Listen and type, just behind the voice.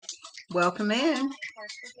Welcome in.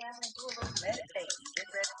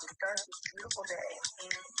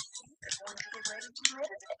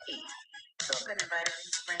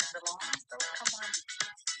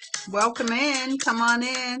 Welcome in. Come on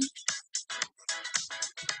in.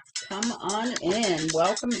 Come on in.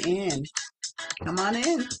 Welcome in. Come on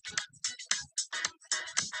in.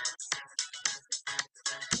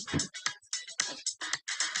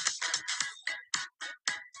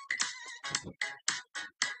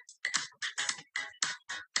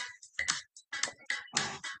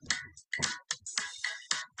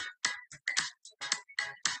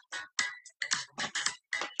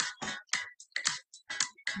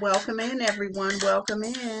 Welcome in, everyone. Welcome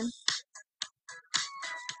in.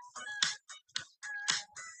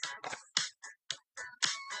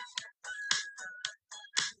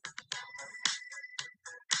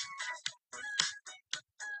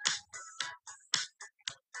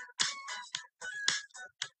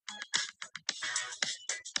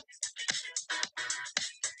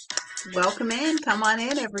 Welcome in. Come on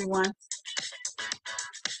in, everyone.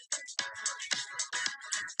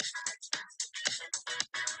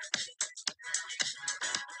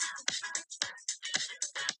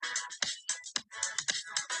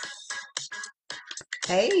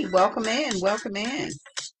 Hey, welcome in. Welcome in.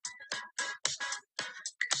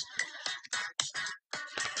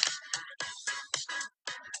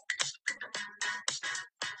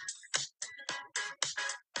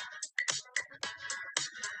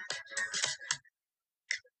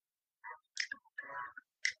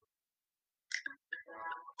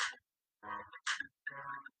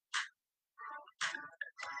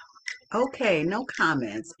 Okay, no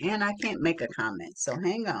comments. And I can't make a comment. So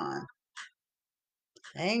hang on.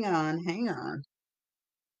 Hang on. Hang on.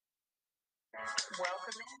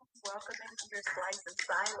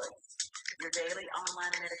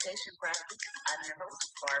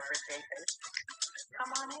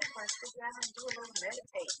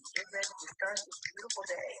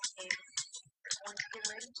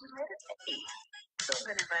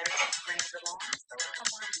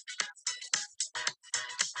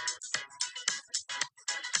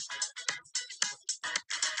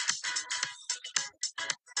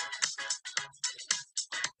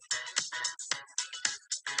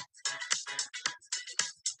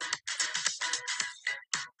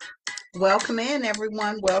 Welcome in,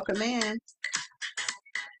 everyone. Welcome in.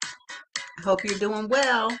 I hope you're doing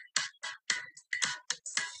well.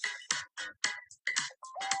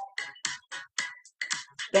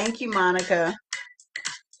 Thank you, Monica.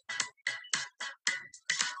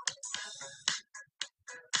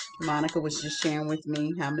 Monica was just sharing with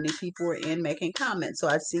me how many people were in making comments. So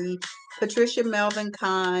I see Patricia, Melvin,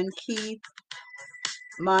 Khan, Keith,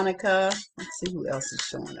 Monica. Let's see who else is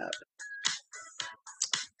showing up.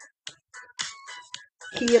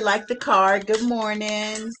 Kia like the card. Good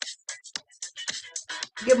morning.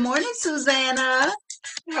 Good morning, Susanna.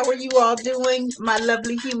 How are you all doing, my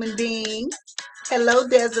lovely human being? Hello,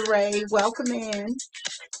 Desiree. Welcome in.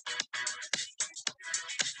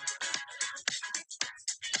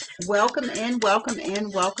 Welcome in, welcome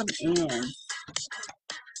in, welcome in.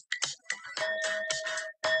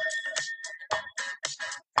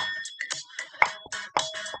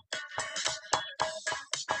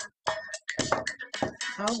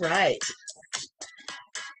 All right.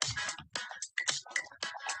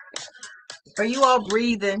 Are you all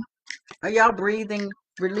breathing? Are y'all breathing,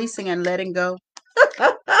 releasing, and letting go?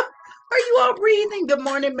 Are you all breathing? Good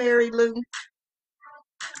morning, Mary Lou.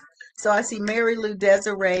 So I see Mary Lou,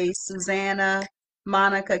 Desiree, Susanna,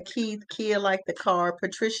 Monica, Keith, Kia like the car,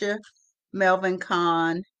 Patricia, Melvin,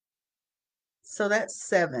 Khan. So that's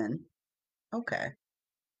 7. Okay.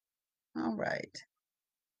 All right.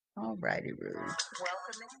 All righty, Ruth.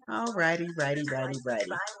 All righty, righty.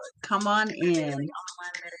 Come on in.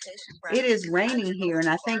 It is raining here, and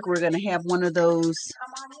I think we're going to have one of those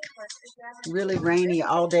really rainy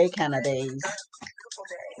all day kind of days.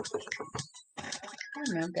 I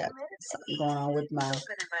don't know, I've got something going on with my, I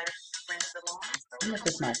don't know if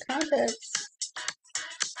it's my contacts.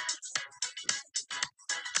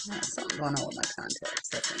 Something going on with my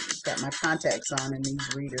contacts. I think I've got my contacts on in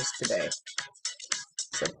these readers today.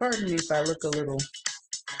 So pardon me if I look a little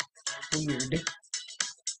weird.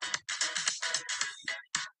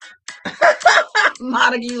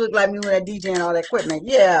 Monica, you look like me when I DJ and all that equipment.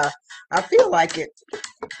 Yeah, I feel like it.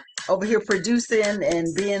 Over here producing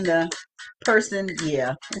and being the person.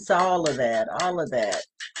 Yeah, it's all of that. All of that.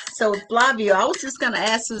 So Flavio, I was just going to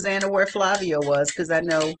ask Susanna where Flavio was because I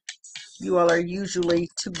know you all are usually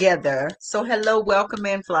together. So hello, welcome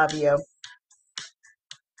in, Flavio.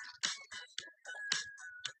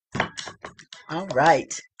 All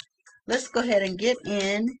right. Let's go ahead and get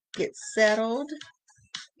in, get settled,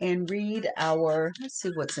 and read our, let's see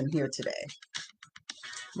what's in here today.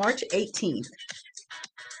 March 18th.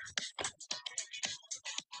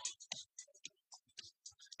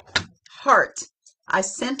 Heart. I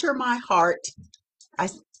center my heart. I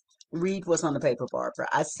read what's on the paper, Barbara.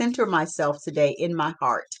 I center myself today in my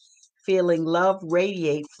heart, feeling love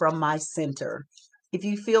radiate from my center. If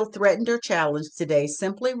you feel threatened or challenged today,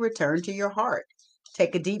 simply return to your heart.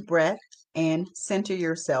 Take a deep breath and center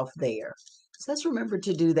yourself there. So let's remember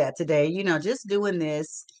to do that today. Just doing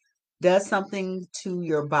this does something to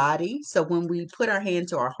your body. So when we put our hand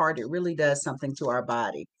to our heart, it really does something to our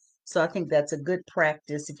body. So I think that's a good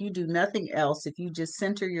practice. If you do nothing else, if you just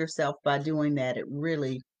center yourself by doing that, it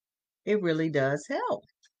really does help.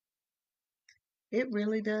 It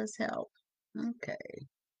really does help. Okay,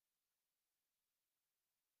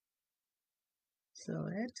 so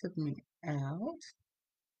that took me out.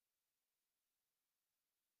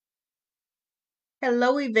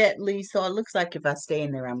 Hello, Yvette Lee. So it looks like if I stay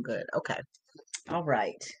in there, I'm good. Okay. All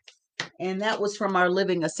right. And that was from our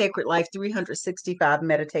Living a Sacred Life 365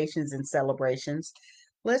 Meditations and Celebrations.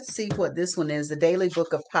 Let's see what this one is. The Daily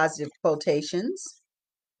Book of Positive Quotations,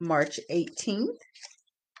 March 18th.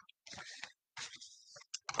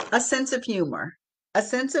 A sense of humor. A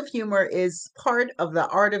sense of humor is part of the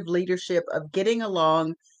art of leadership, of getting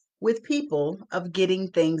along with people, of getting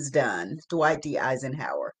things done. Dwight D.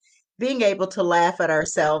 Eisenhower. Being able to laugh at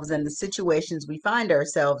ourselves and the situations we find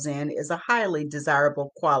ourselves in is a highly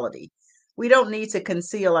desirable quality. We don't need to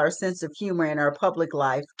conceal our sense of humor in our public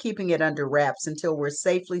life, keeping it under wraps until we're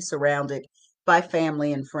safely surrounded by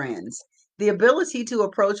family and friends. The ability to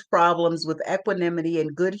approach problems with equanimity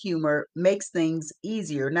and good humor makes things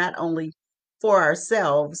easier, not only for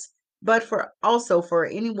ourselves, but for also for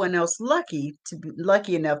anyone else lucky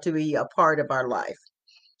enough to be a part of our life.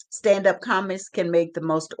 Stand-up comics can make the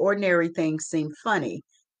most ordinary things seem funny.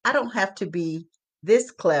 I don't have to be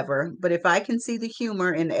this clever, but if I can see the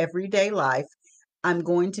humor in everyday life, I'm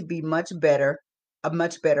going to be a much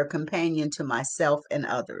better companion to myself and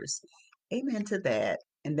others. Amen to that.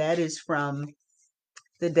 And that is from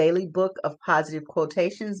the Daily Book of Positive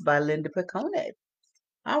Quotations by Linda Picone.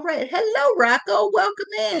 All right. Hello, Rocco.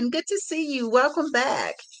 Welcome in. Good to see you. Welcome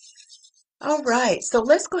back. All right. So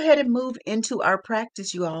let's go ahead and move into our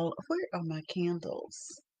practice, you all. Where are my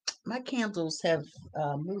candles? My candles have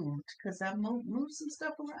moved because I moved some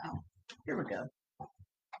stuff around. Here we go.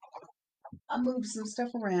 I moved some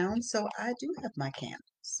stuff around, so I do have my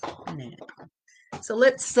candles now. So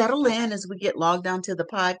let's settle in as we get logged onto the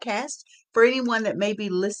podcast. For anyone that may be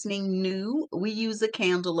listening new, we use a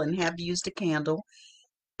candle and have used a candle.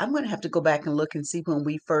 I'm going to have to go back and look and see when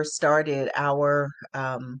we first started our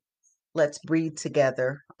Let's Breathe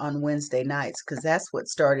Together on Wednesday nights, because that's what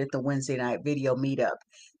started the Wednesday night video meetup.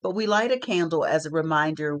 But we light a candle as a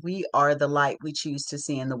reminder we are the light we choose to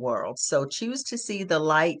see in the world. So choose to see the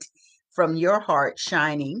light from your heart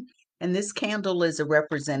shining. And this candle is a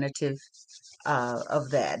representative of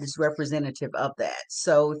that, is representative of that.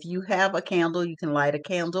 So if you have a candle, you can light a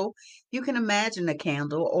candle, you can imagine a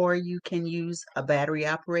candle, or you can use a battery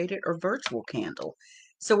operated or virtual candle.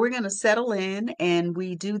 So we're going to settle in, and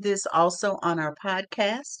we do this also on our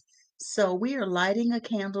podcast. So we are lighting a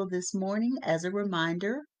candle this morning as a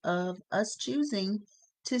reminder of us choosing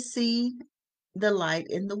to see the light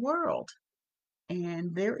in the world.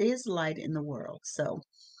 And there is light in the world. So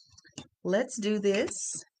let's do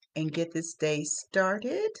this and get this day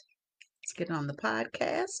started. Let's get on the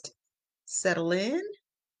podcast, settle in,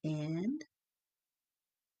 and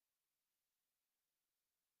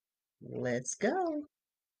let's go.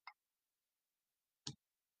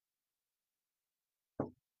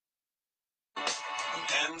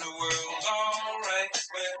 And the world's all right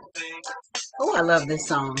with me. Oh, I love this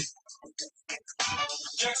song.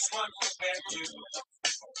 Just one look at you,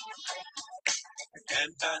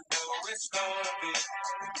 and I know it's gonna be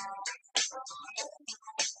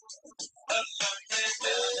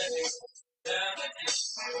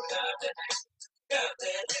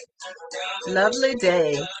a lovely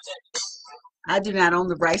day. I do not own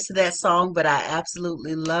the rights to that song, but I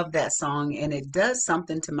absolutely love that song, and it does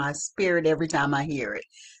something to my spirit every time I hear it.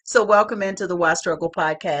 So, welcome into the Why Struggle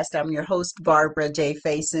podcast. I'm your host, Barbara J.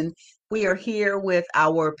 Faison. We are here with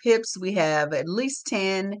our pips. We have at least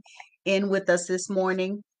 10 in with us this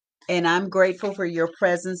morning, and I'm grateful for your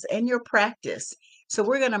presence and your practice. So,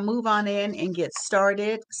 we're going to move on in and get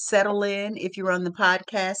started. Settle in. If you're on the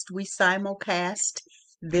podcast, we simulcast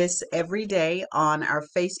this every day on our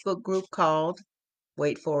Facebook group called,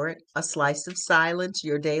 wait for it, A Slice of Silence,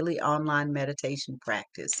 your daily online meditation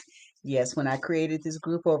practice. Yes, when I created this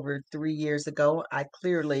group over 3 years ago, I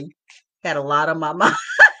clearly had a lot on my mind.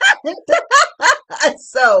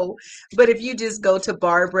 So, but if you just go to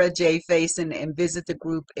Barbara J. Faison and visit the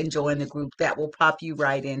group and join the group, that will pop you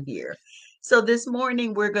right in here. So this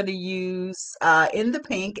morning we're going to use in the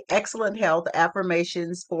pink, excellent health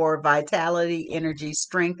affirmations for vitality, energy,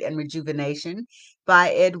 strength, and rejuvenation by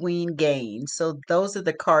Edwene Gaines. So those are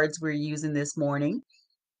the cards we're using this morning.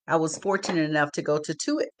 I was fortunate enough to go to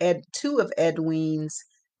two of Edwine's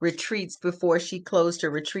retreats before she closed her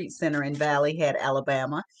retreat center in Valley Head,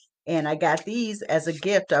 Alabama. And I got these as a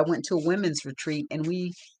gift. I went to a women's retreat and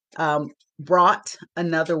we um, brought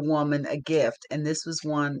another woman a gift. And this was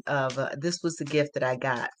the gift that I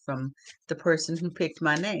got from the person who picked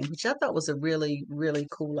my name, which I thought was a really, really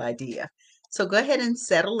cool idea. So go ahead and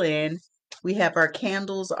settle in. We have our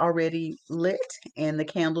candles already lit, and the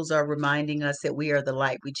candles are reminding us that we are the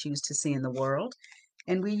light we choose to see in the world.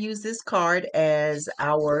 And we use this card as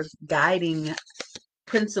our guiding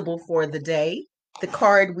principle for the day. The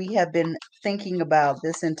card we have been thinking about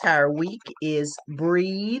this entire week is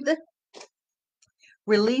breathe.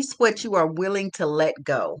 Release what you are willing to let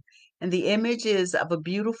go. And the image is of a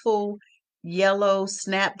beautiful yellow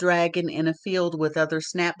snapdragon in a field with other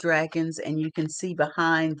snapdragons, and you can see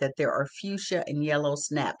behind that there are fuchsia and yellow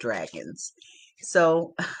snapdragons.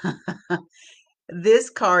 So this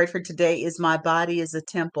card for today is my body is a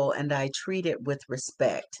temple and I treat it with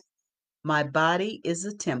respect. My body is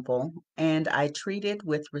a temple and I treat it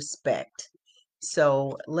with respect.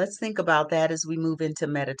 So let's think about that as we move into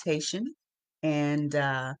meditation. And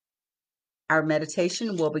our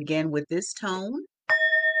meditation will begin with this tone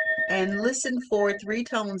and listen for 3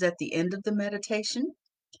 tones at the end of the meditation.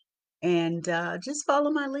 And just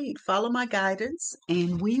follow my lead, follow my guidance,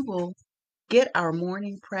 and we will get our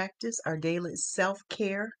morning practice, our daily self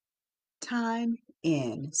care time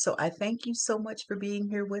in. So I thank you so much for being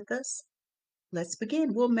here with us. Let's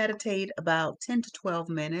begin. We'll meditate about 10 to 12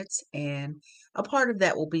 minutes, and a part of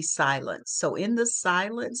that will be silence. So, in the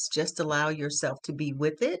silence, just allow yourself to be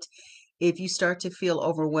with it. If you start to feel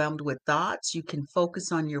overwhelmed with thoughts, you can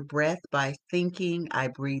focus on your breath by thinking, I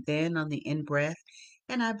breathe in on the in breath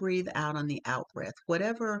and I breathe out on the out breath.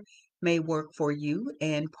 Whatever may work for you.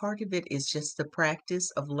 And part of it is just the practice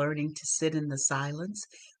of learning to sit in the silence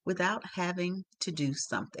without having to do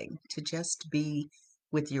something, to just be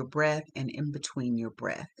with your breath and in between your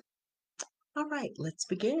breath. All right, let's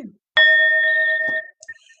begin.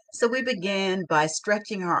 So we begin by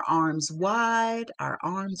stretching our arms wide. Our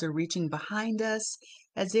arms are reaching behind us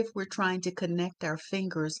as if we're trying to connect our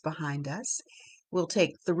fingers behind us. We'll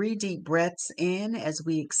take 3 deep breaths in as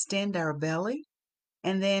we extend our belly,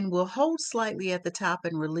 and then we'll hold slightly at the top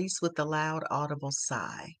and release with a loud audible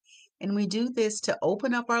sigh. And we do this to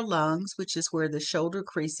open up our lungs, which is where the shoulder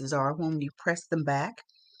creases are when we press them back.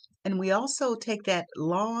 And we also take that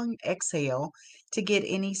long exhale to get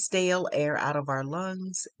any stale air out of our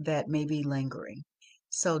lungs that may be lingering.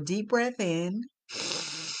 So deep breath in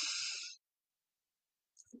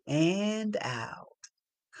and out.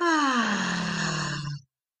 Ah.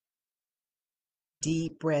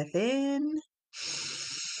 Deep breath in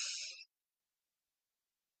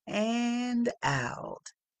and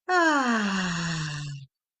out. Ah.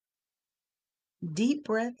 Deep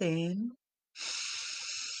breath in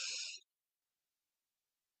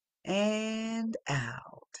and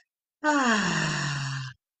out. Ah.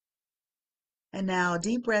 And now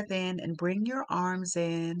deep breath in and bring your arms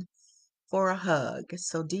in for a hug.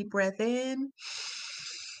 So deep breath in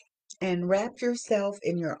and wrap yourself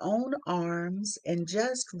in your own arms and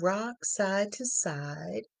just rock side to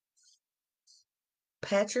side.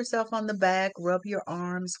 Pat yourself on the back, rub your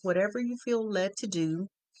arms, whatever you feel led to do.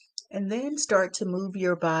 And then start to move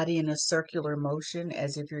your body in a circular motion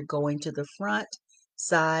as if you're going to the front,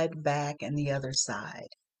 side, back, and the other side.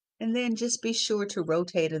 And then just be sure to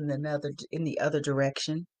rotate in the other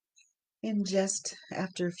direction. And just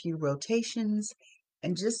after a few rotations,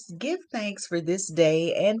 and just give thanks for this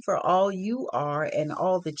day and for all you are and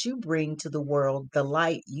all that you bring to the world, the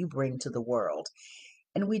light you bring to the world.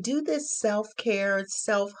 And we do this self care,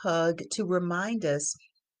 self hug to remind us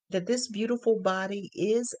that this beautiful body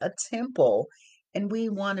is a temple. And we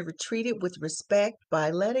want to treat it with respect by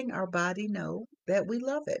letting our body know that we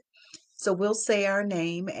love it. So we'll say our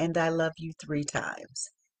name and I love you 3 times.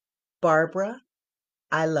 Barbara,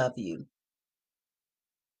 I love you.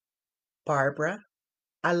 Barbara,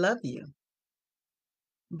 I love you.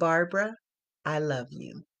 Barbara, I love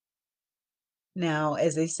you. Now,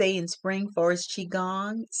 as they say in Spring Forest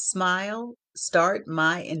Qigong, smile, start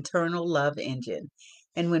my internal love engine.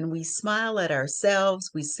 And when we smile at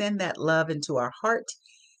ourselves, we send that love into our heart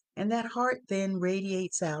And that heart then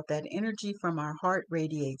radiates out, that energy from our heart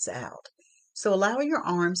radiates out. So allow your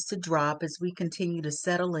arms to drop as we continue to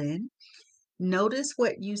settle in. Notice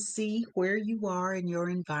what you see where you are in your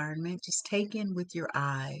environment. Just take in with your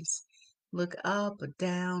eyes. Look up,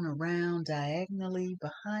 down, around, diagonally,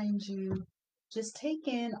 behind you. Just take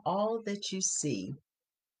in all that you see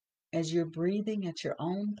as you're breathing at your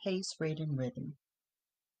own pace, rate, and rhythm.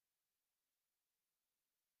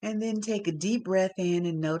 And then take a deep breath in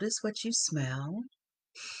and notice what you smell.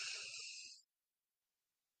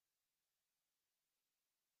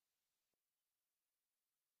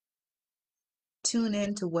 Tune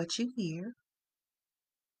in to what you hear,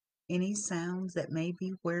 any sounds that may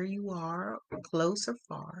be where you are, close or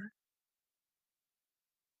far.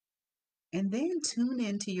 And then tune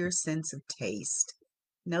into your sense of taste.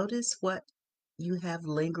 Notice what you have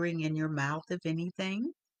lingering in your mouth, if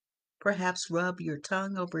anything. Perhaps rub your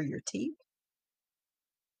tongue over your teeth.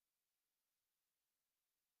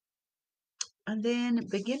 And then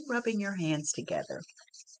begin rubbing your hands together.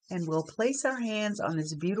 And we'll place our hands on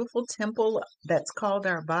this beautiful temple that's called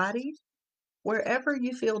our body, wherever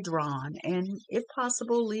you feel drawn. And if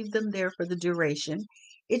possible, leave them there for the duration.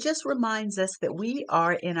 It just reminds us that we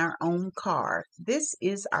are in our own car. This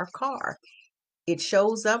is our car. It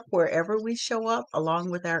shows up wherever we show up,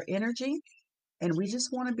 along with our energy. And we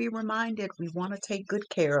just want to be reminded we want to take good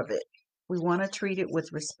care of it. We want to treat it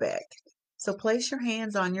with respect. So place your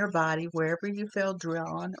hands on your body wherever you feel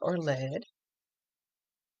drawn or led,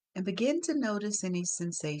 and begin to notice any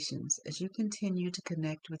sensations as you continue to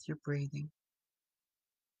connect with your breathing.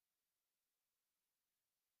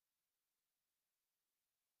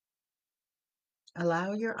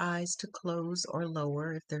 Allow your eyes to close or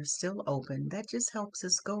lower if they're still open. That just helps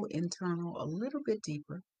us go internal a little bit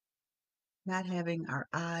deeper, not having our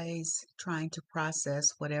eyes trying to process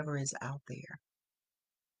whatever is out there.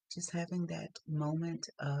 Just having that moment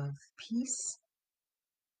of peace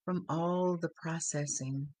from all the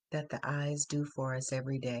processing that the eyes do for us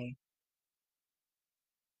every day.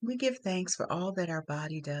 We give thanks for all that our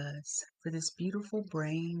body does, for this beautiful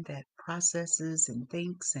brain that processes and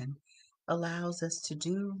thinks and allows us to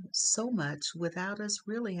do so much without us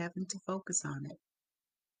really having to focus on it.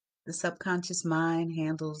 The subconscious mind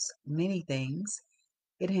handles many things.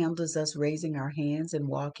 It handles us raising our hands and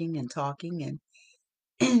walking and talking and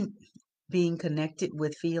being connected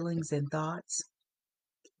with feelings and thoughts.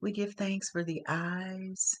 We give thanks for the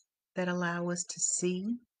eyes that allow us to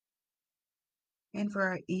see, and for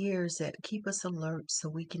our ears that keep us alert so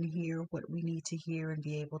we can hear what we need to hear and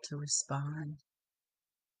be able to respond.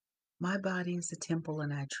 My body is a temple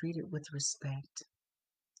and I treat it with respect.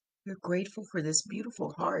 We're grateful for this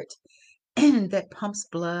beautiful heart that pumps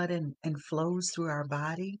blood and flows through our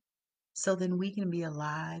body so then we can be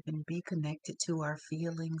alive and be connected to our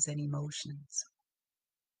feelings and emotions.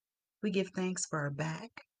 We give thanks for our back,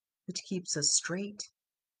 which keeps us straight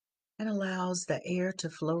and allows the air to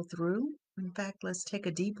flow through. In fact, let's take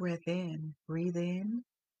a deep breath in. Breathe in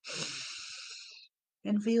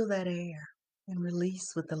and feel that air and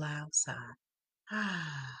release with the loud sigh.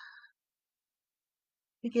 Ah.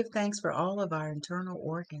 We give thanks for all of our internal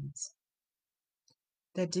organs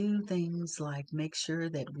that do things like make sure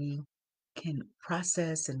that we can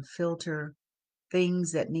process and filter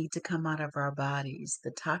things that need to come out of our bodies,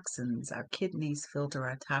 the toxins. Our kidneys filter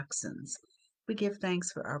our toxins. We give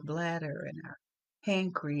thanks for our bladder and our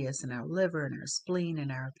pancreas and our liver and our spleen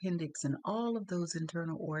and our appendix and all of those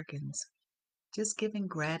internal organs. Just giving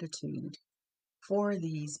gratitude for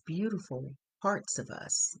these beautiful parts of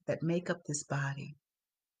us that make up this body.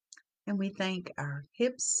 And we thank our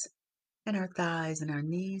hips and our thighs and our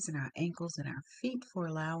knees and our ankles and our feet for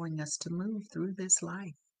allowing us to move through this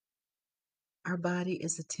life. Our body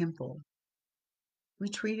is a temple. We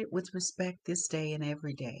treat it with respect this day and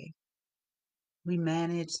every day. We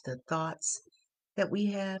manage the thoughts that we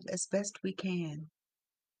have as best we can.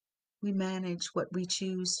 We manage what we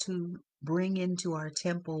choose to bring into our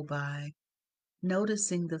temple by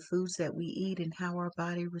noticing the foods that we eat and how our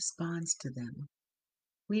body responds to them.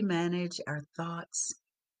 We manage our thoughts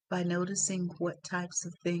by noticing what types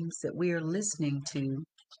of things that we are listening to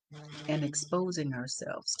and exposing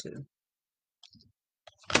ourselves to.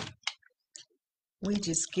 We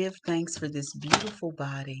just give thanks for this beautiful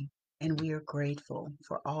body, and we are grateful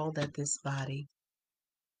for all that this body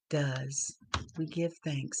does. We give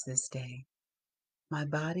thanks this day. My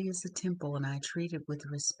body is a temple, and I treat it with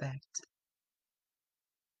respect.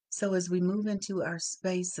 So, as we move into our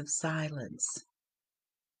space of silence,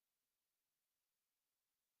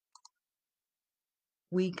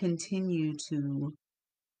 we continue to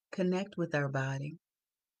connect with our body.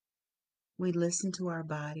 We listen to our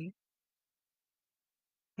body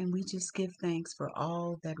and we just give thanks for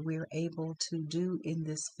all that we're able to do in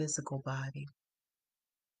this physical body.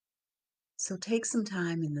 So take some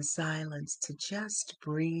time in the silence to just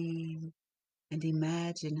breathe and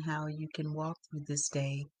imagine how you can walk through this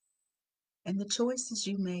day and the choices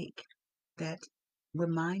you make that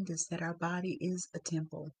remind us that our body is a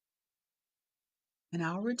temple. And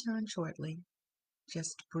I'll return shortly.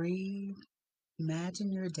 Just breathe,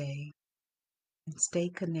 imagine your day, and stay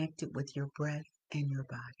connected with your breath and your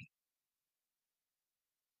body.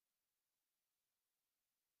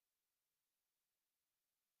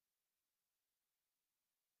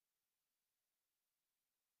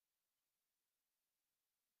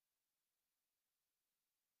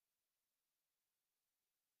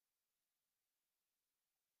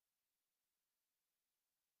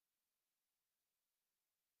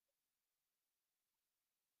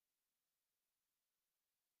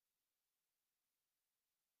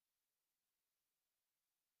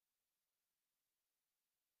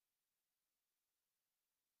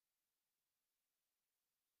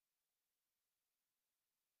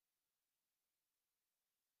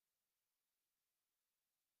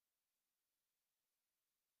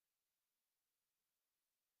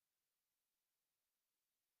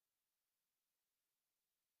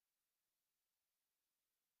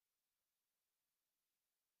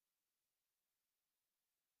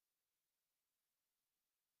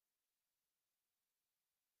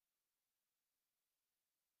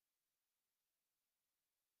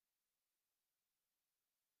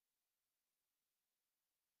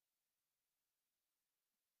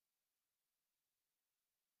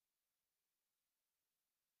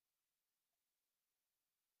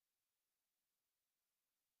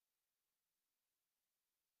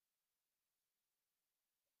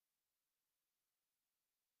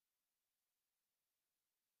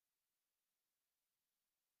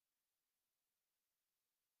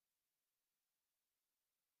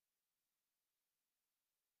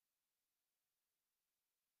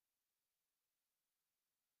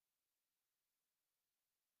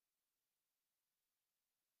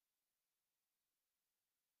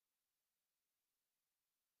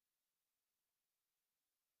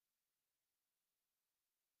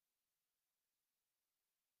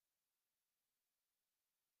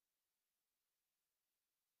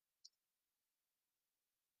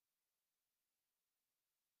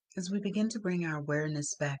 As we begin to bring our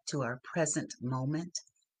awareness back to our present moment,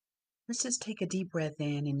 let's just take a deep breath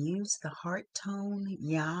in and use the heart tone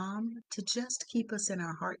yam to just keep us in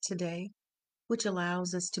our heart today, which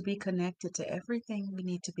allows us to be connected to everything we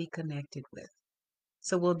need to be connected with.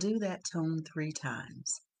 So we'll do that tone 3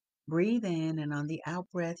 times. Breathe in, and on the out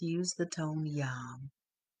breath, use the tone yam.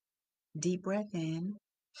 Deep breath in.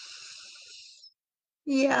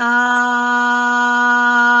 Yam.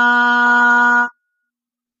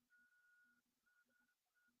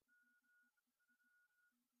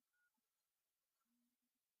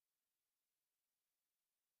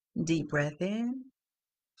 Deep breath in.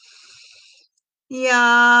 Yam.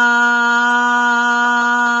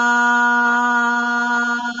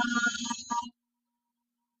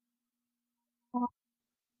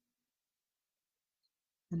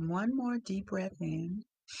 And one more deep breath in.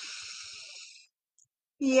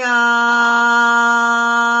 Yeah.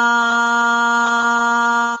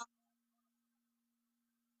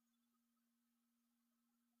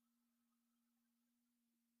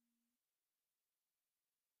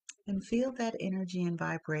 And feel that energy and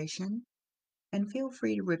vibration. And feel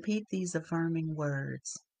free to repeat these affirming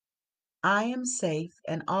words. I am safe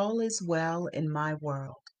and all is well in my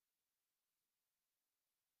world.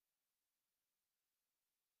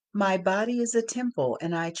 My body is a temple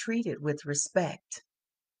and I treat it with respect.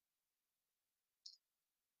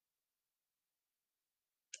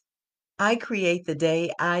 I create the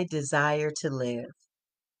day I desire to live.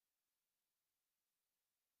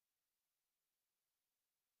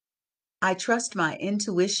 I trust my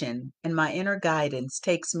intuition and my inner guidance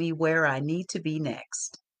takes me where I need to be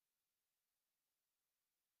next.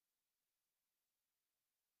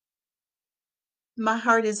 My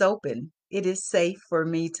heart is open. It is safe for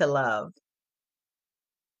me to love.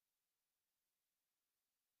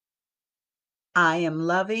 I am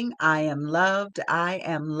loving. I am loved. I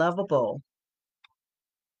am lovable.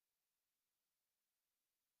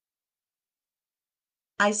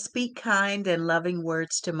 I speak kind and loving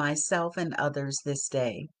words to myself and others this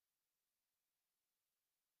day.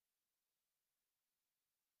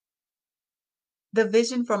 The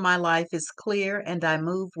vision for my life is clear and I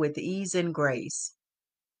move with ease and grace.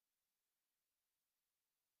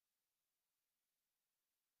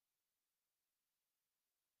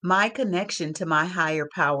 My connection to my higher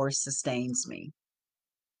power sustains me.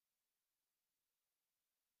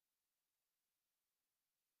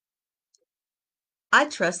 I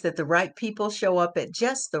trust that the right people show up at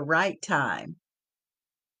just the right time.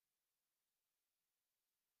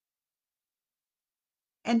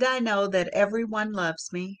 And I know that everyone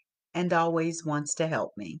loves me and always wants to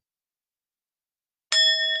help me.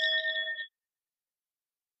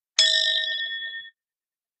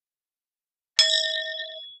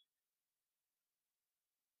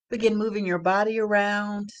 Begin moving your body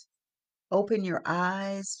around. Open your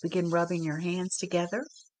eyes. Begin rubbing your hands together.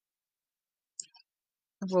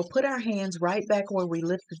 And we'll put our hands right back where we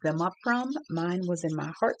lifted them up from. Mine was in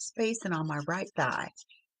my heart space and on my right thigh.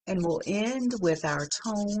 And we'll end with our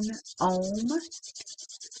tone Om.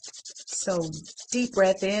 So deep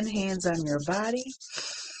breath in, hands on your body.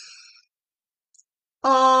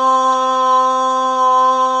 Om.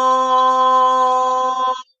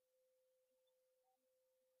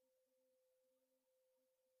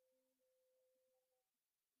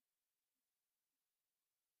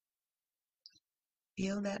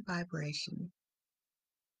 Feel that vibration.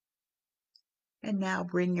 And now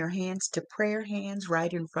bring your hands to prayer hands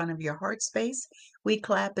right in front of your heart space. We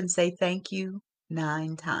clap and say thank you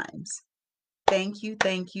 9 times. Thank you,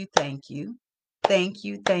 thank you, thank you. Thank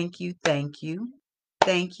you, thank you, thank you.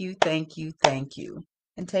 Thank you, thank you, thank you.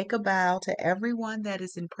 And take a bow to everyone that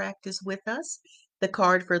is in practice with us. The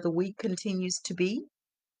card for the week continues to be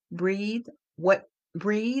breathe what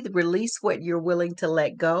breathe, release what you're willing to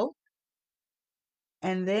let go.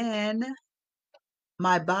 And then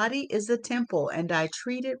my body is a temple and I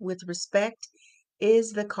treat it with respect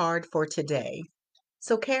is the card for today.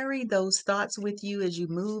 So carry those thoughts with you as you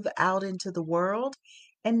move out into the world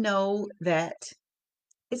and know that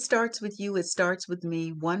it starts with you, it starts with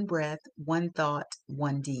me. One breath, one thought,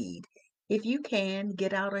 one deed. If you can,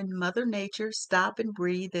 get out in Mother Nature, stop and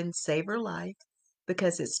breathe and savor life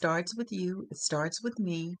because it starts with you, it starts with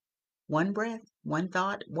me. One breath, one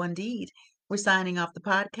thought, one deed. We're signing off the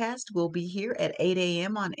podcast. We'll be here at 8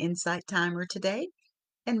 a.m. on Insight Timer today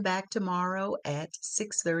and back tomorrow at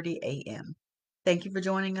 6:30 a.m. Thank you for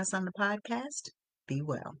joining us on the podcast. Be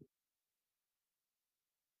well.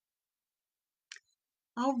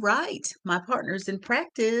 All right, my partners in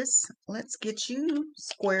practice. Let's get you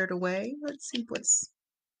squared away. Let's see what's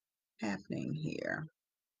happening here.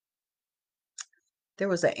 There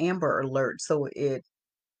was an Amber Alert, so it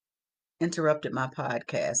interrupted my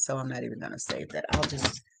podcast, so I'm not even going to save that. I'll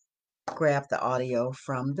just grab the audio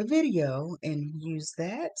from the video and use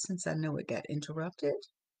that since I know it got interrupted.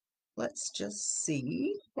 Let's just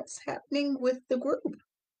see what's happening with the group.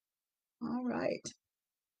 All right.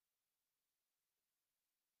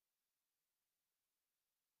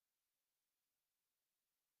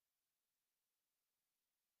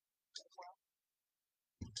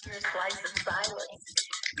 Your slice of silence,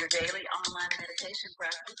 your daily online meditation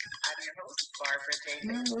practice. I'm your host, Barbara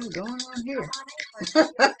Davis. What's going on here?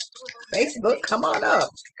 Facebook, come on up.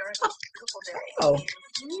 Oh,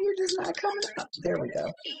 you're just not coming up. There we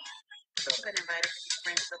go.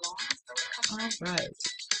 All right.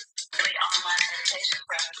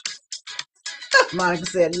 Monica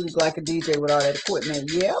said you look like a DJ with all that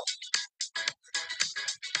equipment. Yep.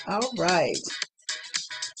 All right.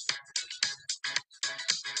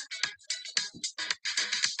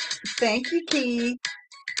 Thank you, Key.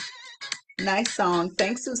 Nice song.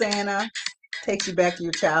 Thanks, Susanna. Takes you back to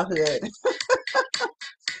your childhood.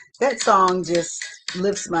 That song just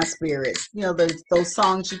lifts my spirits. You know, those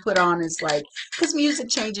songs you put on is like, because music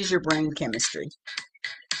changes your brain chemistry.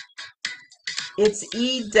 It's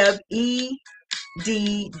EDWENE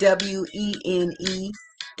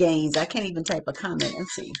Gaines. I can't even type a comment.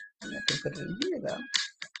 Let's see. I can put it in here though.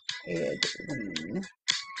 Edwin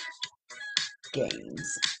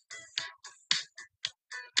Gaines.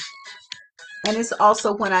 And it's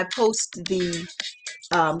also when I post the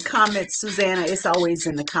comments, Susanna, it's always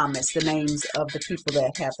in the comments, the names of the people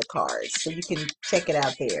that have the cards. So you can check it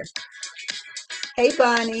out there. Hey,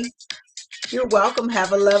 Bonnie. You're welcome.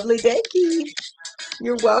 Have a lovely day, Keith.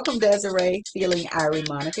 You're welcome, Desiree. Feeling Irie,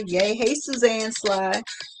 Monica. Yay. Hey, Suzanne Sly.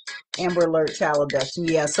 Amber Alert Child Abduction.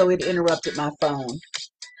 Yeah, so it interrupted my phone.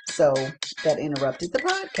 So that interrupted the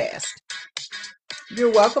podcast.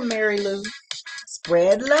 You're welcome, Mary Lou.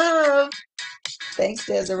 Spread love. Thanks,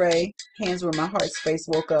 Desiree. Hands where my heart space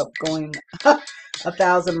woke up going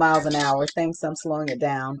 1,000 miles an hour. Thanks, I'm slowing it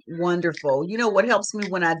down. Wonderful. You know what helps me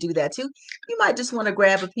when I do that too? You might just want to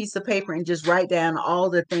grab a piece of paper and just write down all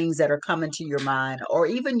the things that are coming to your mind, or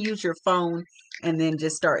even use your phone and then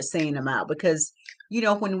just start saying them out because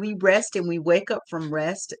When we rest and we wake up from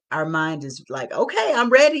rest, our mind is like, okay, I'm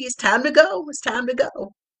ready. It's time to go. It's time to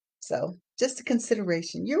go. So just a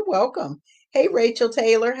consideration. You're welcome. Hey, Rachel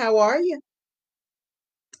Taylor, how are you?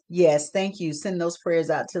 Yes, thank you. Send those prayers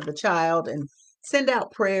out to the child and send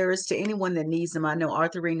out prayers to anyone that needs them. I know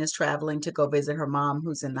Arthurine is traveling to go visit her mom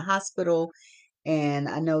who's in the hospital. And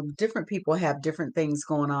I know different people have different things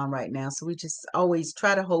going on right now. So we just always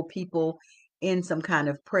try to hold people in some kind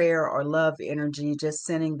of prayer or love energy, just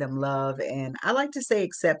sending them love. And I like to say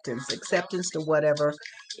acceptance to whatever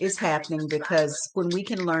is happening, because when we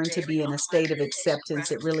can learn to be in a state of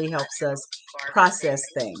acceptance, it really helps us process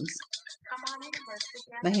things.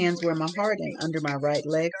 My hands were in my heart and under my right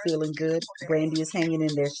leg, feeling good. Brandy is hanging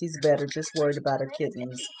in there. She's better, just worried about her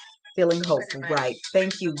kidneys. Feeling hopeful, right?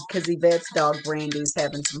 Thank you, because Yvette's dog Brandy is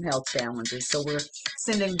having some health challenges. So we're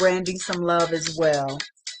sending Brandy some love as well.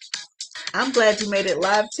 I'm glad you made it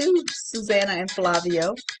live too, Susanna and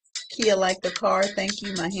Flavio. Kia like the car. Thank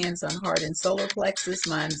you. My hands on heart and solar plexus.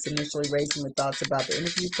 Mine's initially racing with thoughts about the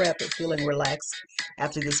interview prep, but feeling relaxed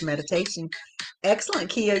after this meditation. Excellent,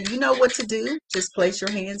 Kia. You know what to do. Just place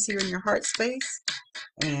your hands here in your heart space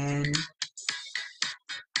and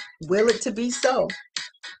will it to be so.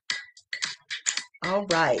 All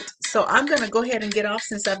right. So I'm going to go ahead and get off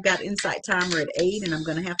since I've got Insight Timer at 8 and I'm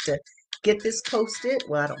going to have to get this posted.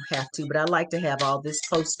 Well, I don't have to, but I like to have all this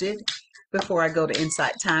posted before I go to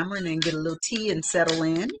Insight Timer and then get a little tea and settle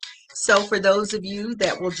in. So for those of you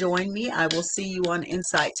that will join me, I will see you on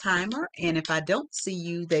Insight Timer. And if I don't see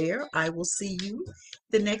you there, I will see you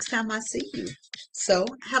the next time I see you. So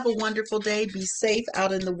have a wonderful day. Be safe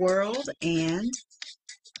out in the world. And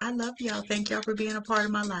I love y'all. Thank y'all for being a part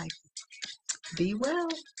of my life. Be well.